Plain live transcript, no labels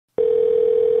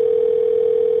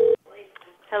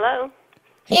Hello?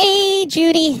 Hey,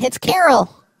 Judy, it's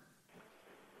Carol.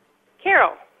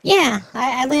 Carol? Yeah,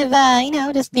 I live,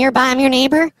 just nearby. I'm your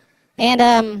neighbor,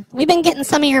 and we've been getting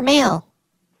some of your mail.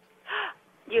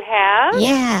 You have?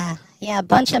 Yeah, a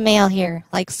bunch of mail here,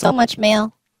 like so much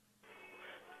mail.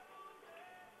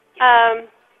 I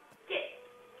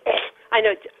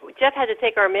know Jeff had to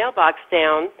take our mailbox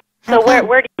down. How So come?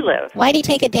 where do you live? Why'd he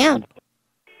take it down?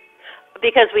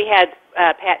 Because we had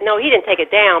no, he didn't take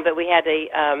it down, but we had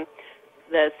the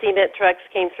cement trucks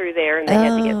came through there and they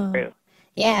had to get through.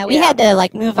 Yeah, we had to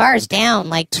move ours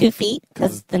down 2 feet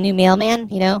because the new mailman,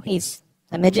 he's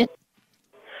a midget.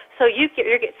 So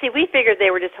see, we figured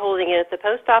they were just holding it at the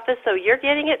post office. So you're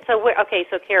getting it. So okay.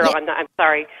 So Carol, Yeah. I'm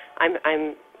sorry.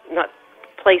 I'm not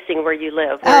placing where you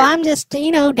live. Oh, I'm just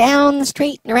down the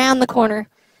street and around the corner,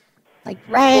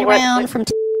 around from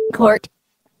court.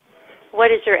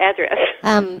 What is your address?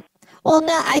 Well,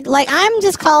 no, I'm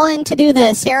just calling to do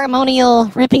the ceremonial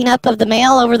ripping up of the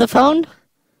mail over the phone.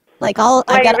 Why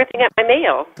are you ripping up my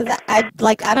mail? Because I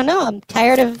don't know. I'm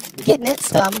tired of getting it,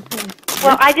 so I'm.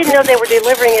 Well, I didn't know they were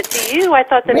delivering it to you. I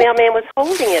thought the mailman was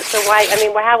holding it. So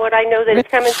how would I know that it's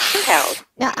coming to your house?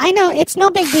 Now, I know it's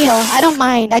no big deal. I don't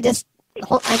mind. I just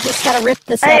gotta rip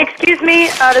this up. Excuse me,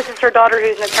 this is her daughter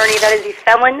who's an attorney. That is a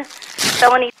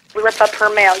felony to rip up her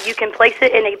mail. You can place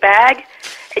it in a bag,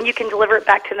 and you can deliver it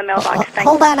back to the mailbox.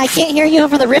 Hold on, I can't hear you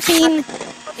over the ripping.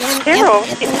 Carol,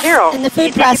 in the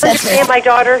food you processor. understand my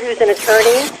daughter who's an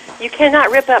attorney? You cannot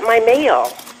rip up my mail.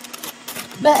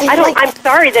 But I'm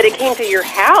sorry that it came to your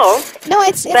house. No,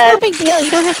 it's no big deal.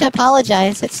 You don't have to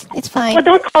apologize. It's fine. Well,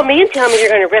 don't call me and tell me you're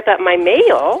going to rip up my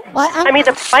mail. Well,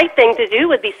 the polite thing to do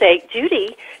would be say,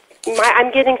 Judy,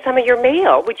 I'm getting some of your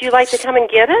mail. Would you like to come and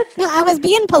get it? No, I was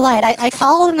being polite. I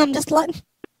called and I'm just letting.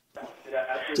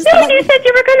 You said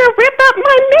you were going to rip up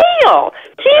my mail.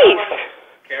 Jeez.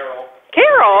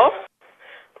 Carol.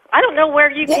 I don't know where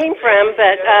you came from,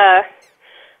 but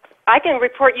I can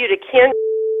report you to Ken.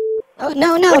 Oh,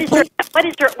 no, What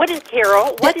is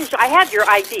Carol? I have your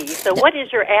ID, so what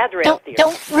is your address, dear?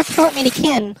 Don't report me to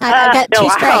Ken. I got 2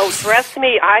 strikes. Trust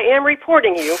me, I am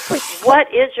reporting you.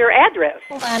 What is your address?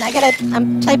 Hold on,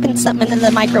 I'm typing something into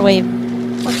the microwave.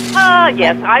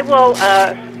 Yes, I will,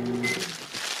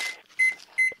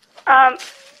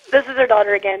 This is her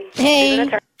daughter again. Hey. She's an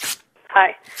attorney.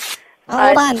 Hi.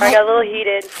 Hold on. I got a little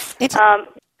heated. It's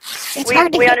we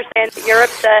hard to we get. understand that you're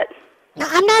upset. No,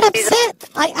 I'm not upset.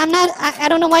 I'm not. I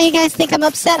don't know why you guys think I'm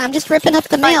upset. I'm just ripping up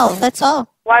the mail. That's all.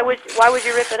 Why would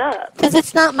you rip it up? Because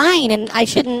it's not mine, and I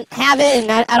shouldn't have it,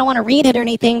 and I don't want to read it or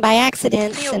anything by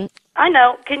accident. I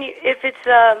know. Can you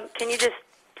just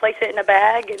place it in a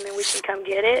bag and then we can come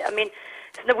get it? I mean,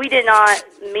 we did not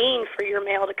mean for your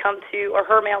mail to come to, or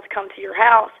her mail to come to your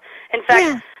house. In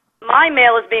fact, my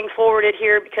mail is being forwarded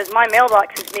here because my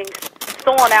mailbox is being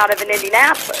stolen out of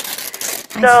Indianapolis.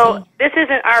 So this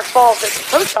isn't our fault at the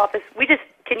post office.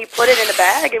 Can you put it in a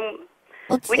bag and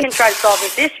we can try to solve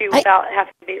this issue without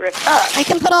having to be ripped up. I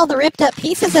can put all the ripped up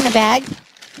pieces in a bag.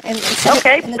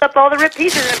 Put up all the ripped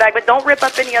pieces in a bag, but don't rip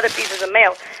up any other pieces of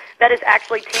mail. That is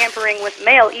actually tampering with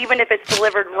mail, even if it's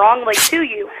delivered wrongly to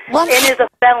you. It is a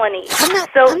felony. I'm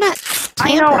not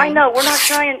tampering. I know. We're not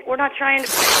trying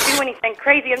to do anything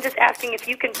crazy. I'm just asking if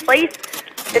you can just place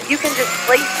the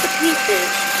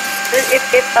pieces.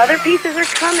 If other pieces are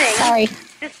coming,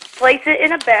 just place it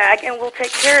in a bag and we'll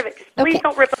take care of it. Just please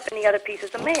don't rip up any other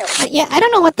pieces of mail. Yeah, I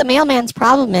don't know what the mailman's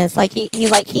problem is. He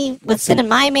was sending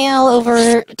my mail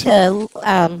over to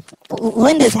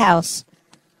Linda's house.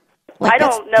 I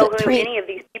don't know who any of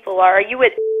these people are. Are you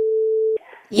with?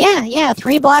 Yeah,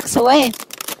 3 blocks away.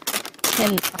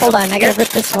 And hold on, I gotta rip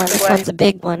this one. This one's a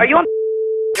big one. Are you on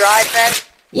Drive then?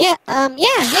 Yeah.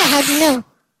 How'd you know?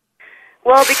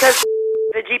 Well, because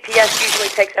the GPS usually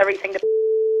takes everything to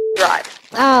Drive.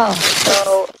 Oh.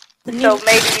 So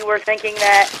maybe you were thinking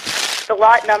that the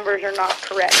lot numbers are not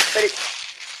correct, but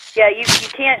you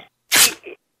can't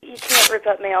rip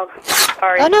up mail.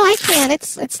 Sorry. Oh no, I can.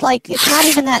 It's not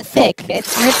even that thick.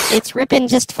 It's ripping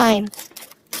just fine.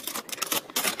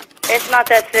 It's not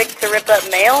that thick to rip up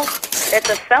mail. It's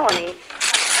a felony.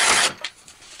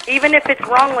 Even if it's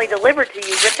wrongly delivered to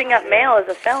you, ripping up mail is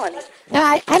a felony. No,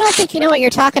 I don't think you know what you're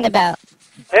talking about.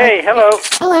 Hey, hello.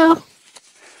 Hello.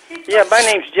 Yeah, my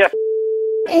name's Jeff.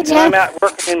 Hey, Jeff. I'm out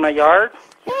working in my yard.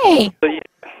 Hey.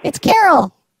 It's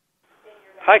Carol.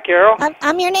 Hi, Carol.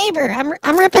 I'm your neighbor.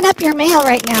 I'm ripping up your mail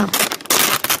right now.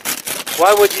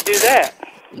 Why would you do that?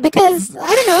 Because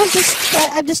I don't know.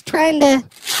 I'm just trying to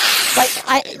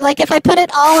if I put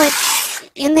it all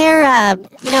in there,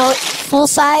 full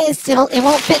size, it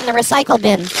won't fit in the recycle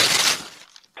bin.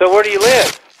 So where do you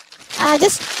live?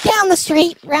 Just down the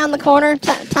street, round the corner,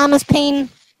 Thomas Paine.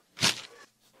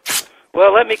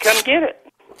 Well, let me come get it.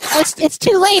 Oh, it's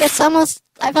too late. I've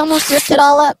almost ripped it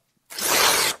all up.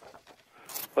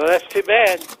 Well, that's too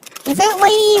bad. Is that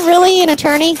lady really an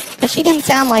attorney? Because she didn't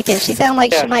sound like it. She sounded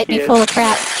like she might be full of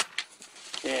crap.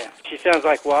 Yeah, she sounds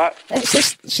like what?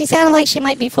 She sounded like she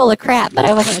might be full of crap, but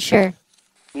I wasn't sure.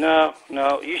 No,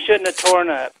 you shouldn't have torn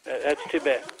up. That's too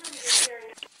bad.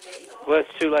 Well,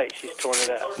 it's too late. She's torn it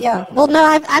up. Yeah. Well, no,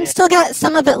 I'm still got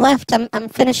some of it left. I'm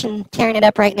finishing tearing it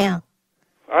up right now.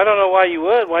 I don't know why you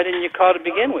would. Why didn't you call to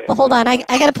begin with? Well, hold on. I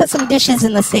got to put some dishes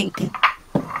in the sink.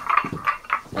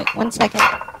 Wait, 1 second.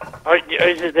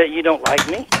 Is it that you don't like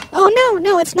me? Oh,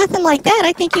 no, it's nothing like that.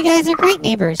 I think you guys are great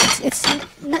neighbors. It's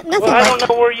nothing well, I don't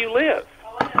know where you live.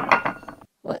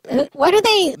 What are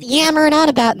they yammering on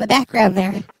about in the background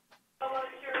there?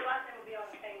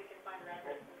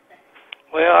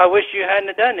 Well, I wish you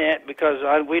hadn't done that because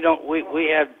we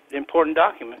have important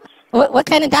documents. What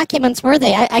kind of documents were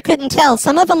they? I couldn't tell.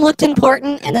 Some of them looked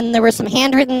important, and then there were some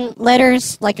handwritten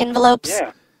letters, like envelopes.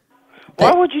 Yeah.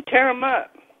 Why would you tear them up?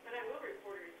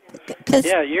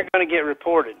 Yeah, you're going to get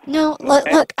reported. No, look,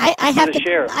 I have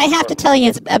to tell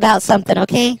you about something,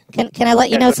 okay? Can I let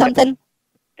you know something?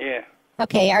 Yeah.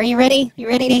 Okay, are you ready? You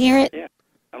ready to hear it? Yeah,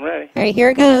 I'm ready. All right, here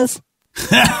it goes.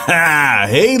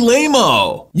 Hey,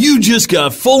 lame-o. You just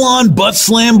got full-on butt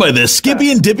slammed by the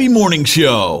Skippy and Dippy Morning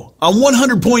Show on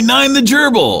 100.9 The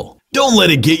Gerbil. Don't let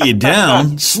it get you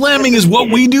down. Slamming is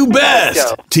what we do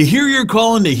best. To hear your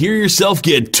call and to hear yourself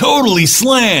get totally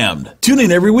slammed. Tune in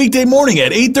every weekday morning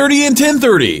at 8:30 and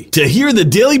 10:30 to hear the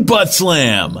Daily Butt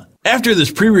Slam. After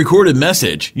this pre-recorded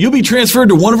message, you'll be transferred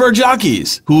to one of our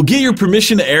jockeys who will get your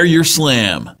permission to air your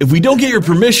slam. If we don't get your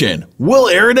permission, we'll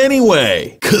air it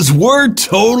anyway, 'cause we're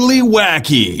totally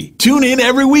wacky. Tune in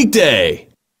every weekday.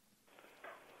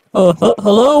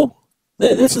 Hello?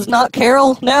 This is not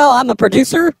Carol. Now I'm a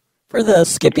producer for the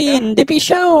Skippy and Dippy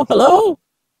show. Hello?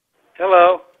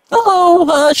 Hello.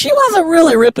 Hello. She wasn't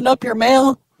really ripping up your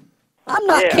mail. I'm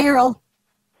not Carol.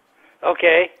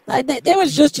 Okay. That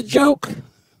was just a joke.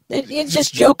 It's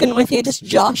just joking with you, just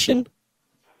joshing.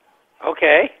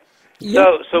 Okay. Yep.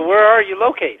 So where are you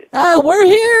located? We're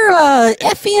here,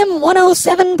 FM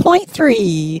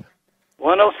 107.3.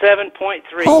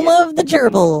 107.3. Home of the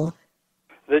Gerbil.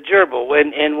 The Gerbil.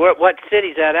 And what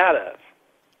city's that out of?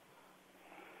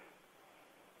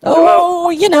 Oh,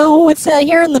 you know, it's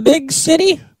here in the big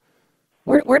city.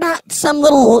 We're not some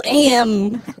little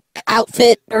AM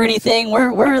outfit or anything.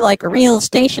 We're like a real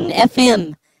station,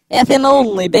 FM. FM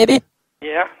only, baby.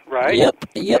 Yeah, right. Yep.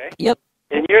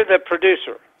 And you're the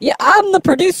producer. Yeah, I'm the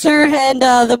producer, and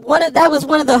that was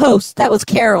one of the hosts. That was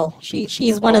Carol.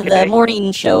 She's one of the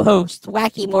morning show hosts,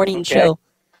 wacky morning show.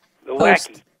 The host.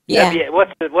 wacky. Yeah.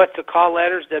 What's the call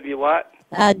letters? W what?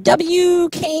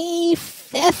 WKF.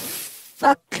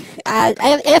 FUCK.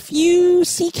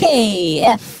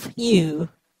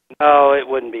 No, it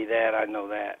wouldn't be that. I know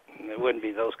that. It wouldn't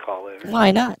be those call letters.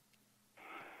 Why not?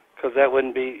 Because that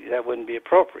wouldn't be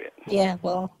appropriate. Yeah,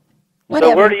 well,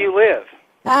 whatever. So where do you live?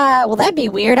 Well, that'd be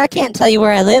weird. I can't tell you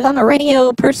where I live. I'm a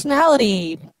radio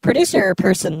personality, producer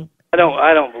person. I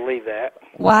don't believe that.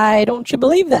 Why don't you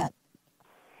believe that?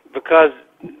 Because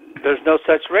there's no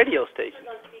such radio station.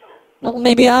 Well,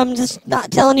 maybe I'm just not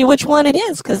telling you which one it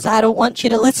is, because I don't want you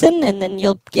to listen, and then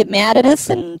you'll get mad at us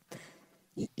and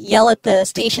yell at the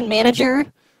station manager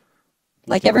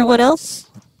like everyone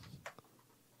else.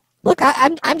 Look, I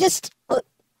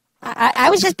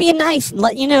was just being nice and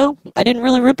letting you know I didn't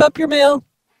really rip up your mail.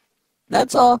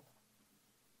 That's all.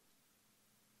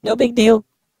 No big deal.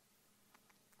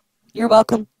 You're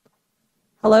welcome.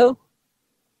 Hello?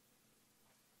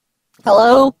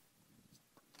 Hello?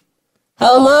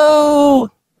 Hello?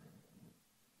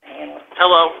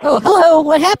 Hello. Oh, hello.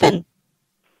 What happened?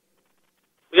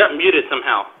 We got muted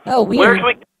somehow. Oh, weird. Where can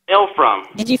we get mail from?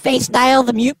 Did you face dial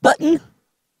the mute button?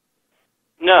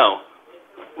 No.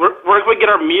 Where can we get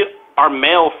our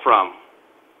mail from?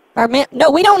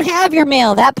 No, we don't have your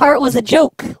mail. That part was a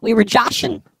joke. We were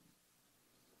joshing.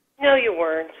 No, you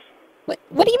weren't.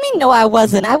 What do you mean, no, I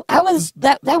wasn't? I was,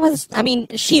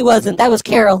 she wasn't. That was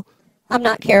Carol. I'm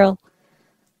not Carol.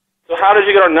 So how did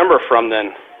you get our number from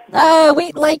then?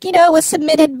 It was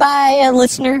submitted by a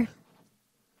listener.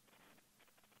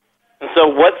 And so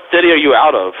what city are you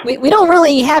out of? We don't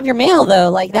really have your mail, though.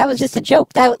 Like, that was just a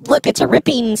joke. Look, it's a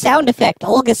ripping sound effect.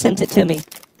 Olga sent it to me.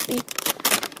 See?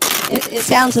 It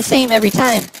sounds the same every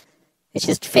time. It's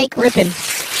just fake ripping.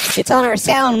 It's on our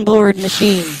soundboard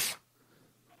machine.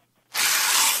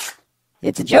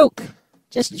 It's a joke.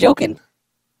 Just joking.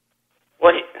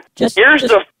 Well, here's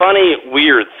the funny,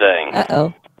 weird thing.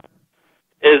 Uh-oh.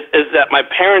 is that my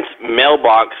parents'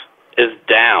 mailbox is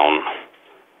down,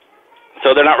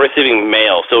 so they're not receiving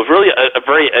mail. So it's really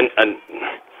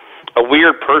a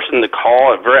weird person to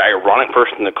call, a very ironic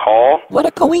person to call. What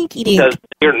a coinky dink. Because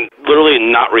you're literally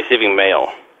not receiving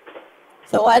mail.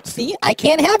 So what? See, I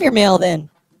can't have your mail then.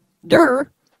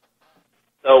 Durr.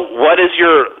 So what is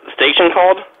your station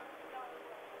called?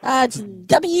 It's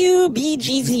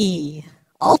WBGZ,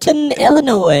 Alton,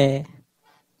 Illinois.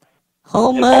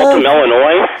 Home Alton,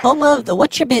 Illinois? Home of the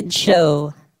What's Your Bid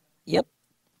show. Yep.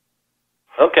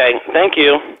 Okay, thank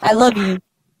you. I love you.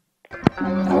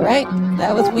 All right,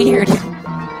 that was weird.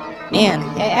 Man,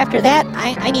 after that,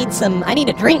 I need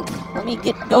a drink. Let me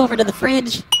go over to the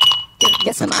fridge,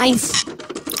 get some ice,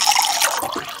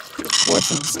 pour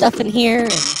some stuff in here,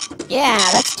 and yeah,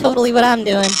 that's totally what I'm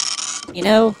doing. You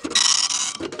know,